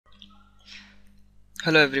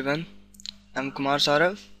Hello everyone, I'm Kumar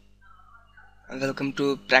Sourav and welcome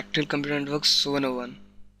to Practical Computer Networks 101.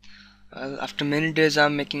 After many days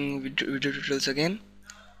I'm making video tutorials again.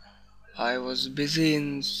 I was busy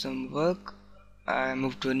in some work, I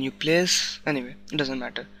moved to a new place, anyway, it doesn't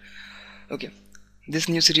matter. Okay, this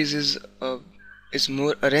new series is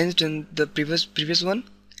more arranged than the previous one.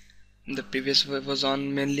 The previous was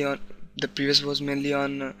on mainly on the previous was mainly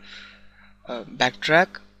on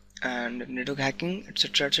backtrack and network hacking,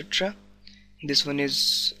 etc. This one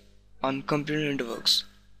is on computer networks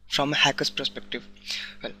from a hacker's perspective.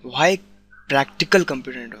 Well, why practical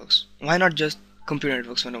computer networks? Why not just computer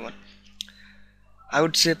networks 101? I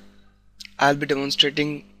would say I'll be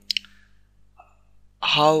demonstrating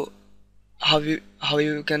how how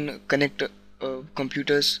you can connect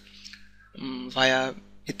computers via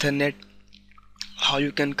Ethernet, how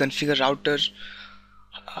you can configure routers,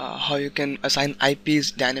 how you can assign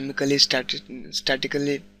IPs dynamically,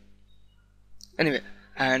 statically. Anyway,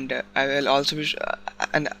 and I will also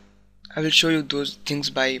and I will show you those things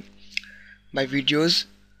by videos.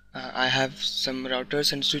 I have some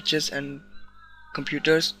routers and switches and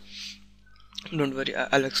computers. Don't worry,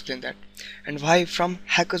 I'll explain that. And why from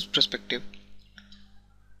hacker's perspective.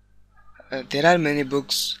 There are many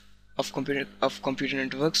books of computer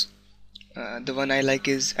networks. The one I like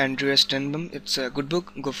is Andrew Stenbaum. It's a good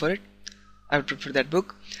book. Go for it. I would prefer that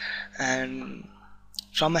book. And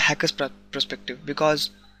from a hacker's perspective,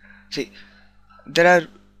 because see, there are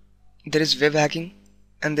there is web hacking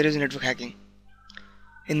and there is network hacking.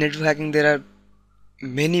 In network hacking, there are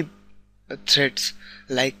many threats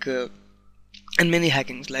like and many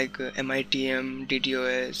hackings like MITM,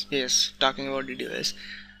 DDoS. Yes, talking about DDoS,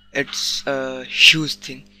 it's a huge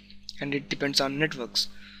thing, and it depends on networks.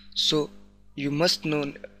 So you must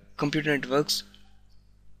know computer networks,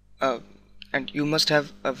 uh, and you must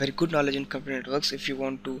have a very good knowledge in computer networks if you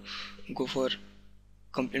want to go for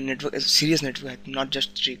computer network, serious network hacking, not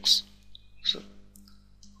just tricks. So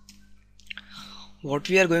what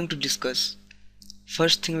we are going to discuss,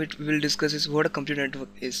 first thing we will discuss is what a computer network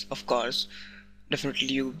is. Of course, definitely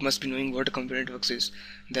you must be knowing what a computer network is.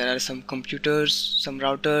 There are some computers, some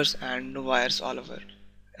routers, and wires all over.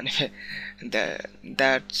 And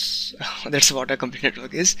that's that's what a computer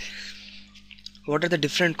network is. What are the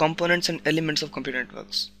different components and elements of computer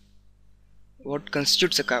networks? What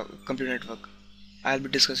constitutes a computer network? I'll be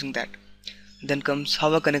discussing that. Then comes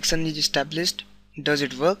how a connection is established, does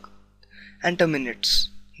it work, and terminates.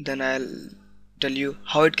 Then I'll tell you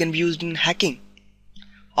how it can be used in hacking.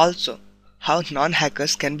 Also, how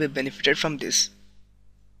non-hackers can be benefited from this,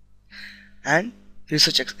 and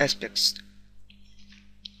research aspects.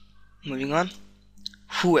 Moving on,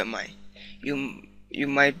 who am I? You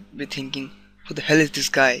might be thinking, who the hell is this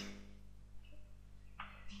guy?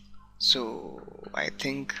 So I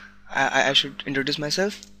think I should introduce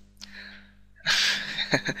myself.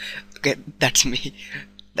 Okay, that's me.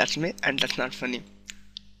 That's me, and that's not funny.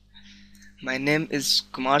 My name is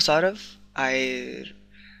Kumar Sourav. I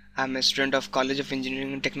am a student of College of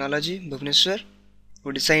Engineering and Technology, Bhubaneswar,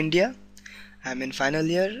 Odisha, India. I am in final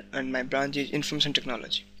year and my branch is Information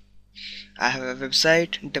Technology. I have a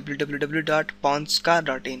website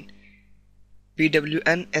www.pawnscar.in,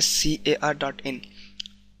 pwnscar.in.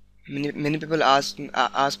 Many people ask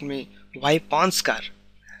me why Pawnscar.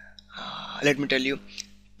 Let me tell you,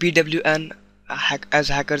 PWN, as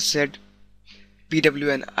hackers said,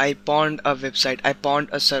 PWN. I pawned a website. I pawned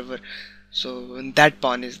a server. So that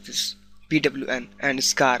pawn is this PWN and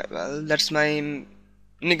Scar. Well, that's my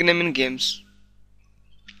nickname in games.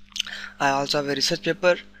 I also have a research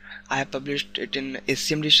paper. I have published it in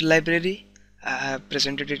ACM Digital Library. I have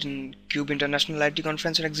presented it in Cube International IT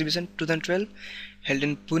Conference and Exhibition 2012 held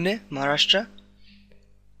in Pune, Maharashtra.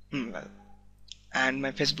 Well, and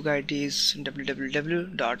my Facebook ID is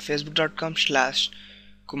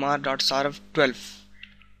www.facebook.com/kumar.saurav12.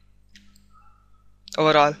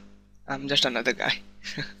 Overall, I'm just another guy.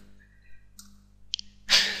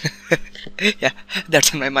 Yeah,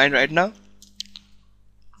 that's in my mind right now.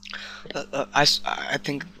 I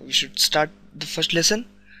think we should start the first lesson.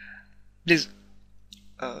 Please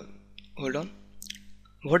uh, hold on.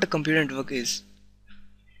 What a computer network is.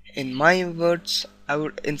 In my words, I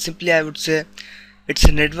would say it's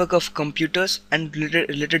a network of computers and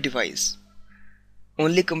related device.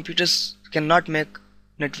 Only computers cannot make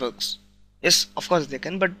networks. Yes, of course they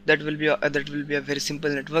can, but that will be a very simple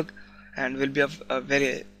network and will be of a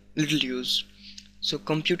very little use. So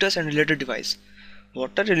computers and related device.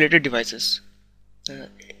 What are related devices? Uh,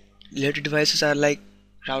 Related devices are like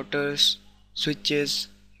routers, switches,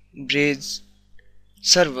 bridges,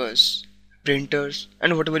 servers, printers,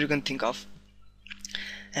 and whatever you can think of.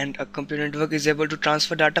 and a computer network is able to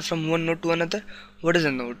transfer data from one node to another. What is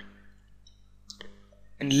a node?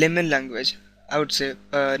 In layman language, I would say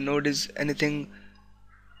a node is anything.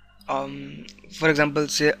 For example,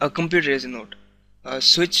 say a computer is a node, a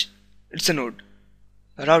switch, it's a node,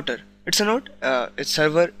 a router, it's a node, its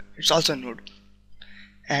server, it's also a node,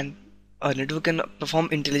 and a network can perform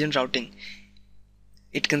intelligent routing.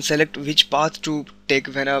 It can select which path to take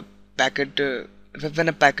when a packet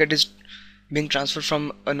is being transferred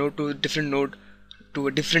from a node to a different node to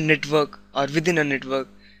a different network or within a network.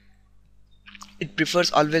 It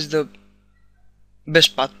prefers always the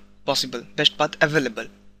best path possible, best path available.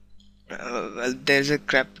 Well, there is a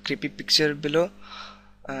creepy picture below.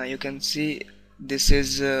 You can see this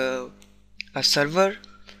is a server,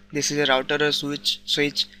 this is a router or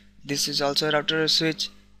switch, this is also a router or switch.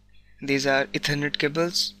 These are Ethernet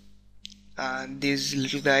cables, and these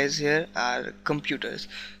little guys here are computers.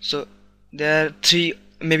 So there are three,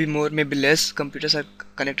 maybe more, maybe less computers are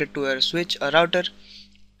connected to a switch or router.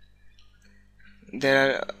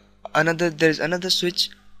 There is another switch,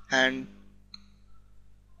 and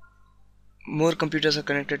more computers are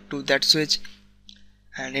connected to that switch,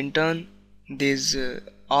 and in turn these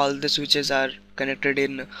all the switches are connected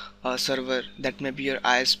in a server that may be your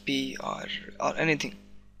ISP or anything.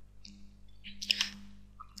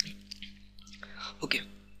 Okay,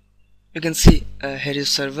 you can see here is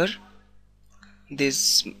server,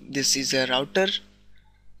 this is a router,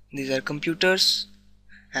 these are computers,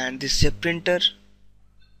 and this is a printer.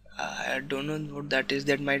 I don't know what that is,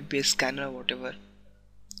 that might be a scanner or whatever.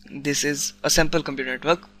 This is a sample computer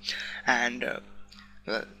network, and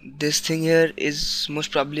this thing here is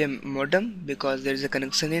most probably a modem because there is a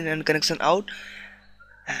connection in and connection out,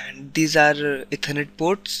 and these are Ethernet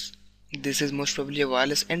ports. This is most probably a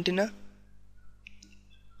wireless antenna.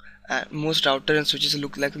 Most router and switches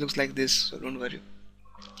looks like this, so don't worry.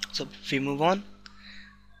 So if we move on,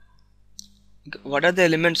 what are the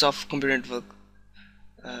elements of computer network?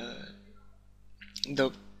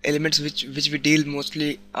 The elements which we deal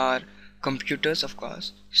mostly are computers, of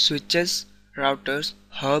course, switches, routers,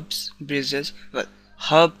 hubs, bridges. Well,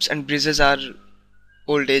 hubs and bridges are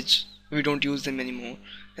old age, we don't use them anymore.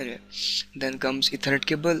 Anyway, then comes Ethernet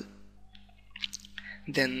cable,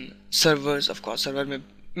 then servers, of course,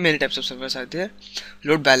 many types of servers are there.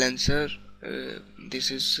 Load balancer,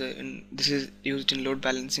 this is used in load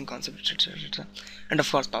balancing concept, etc. And of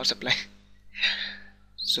course power supply.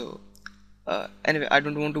 So anyway, I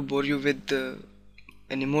don't want to bore you with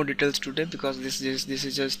any more details today because this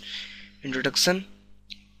is just introduction.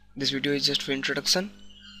 This video is just for introduction.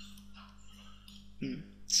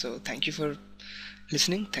 So thank you for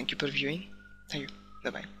listening, thank you for viewing, thank you,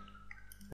 bye bye.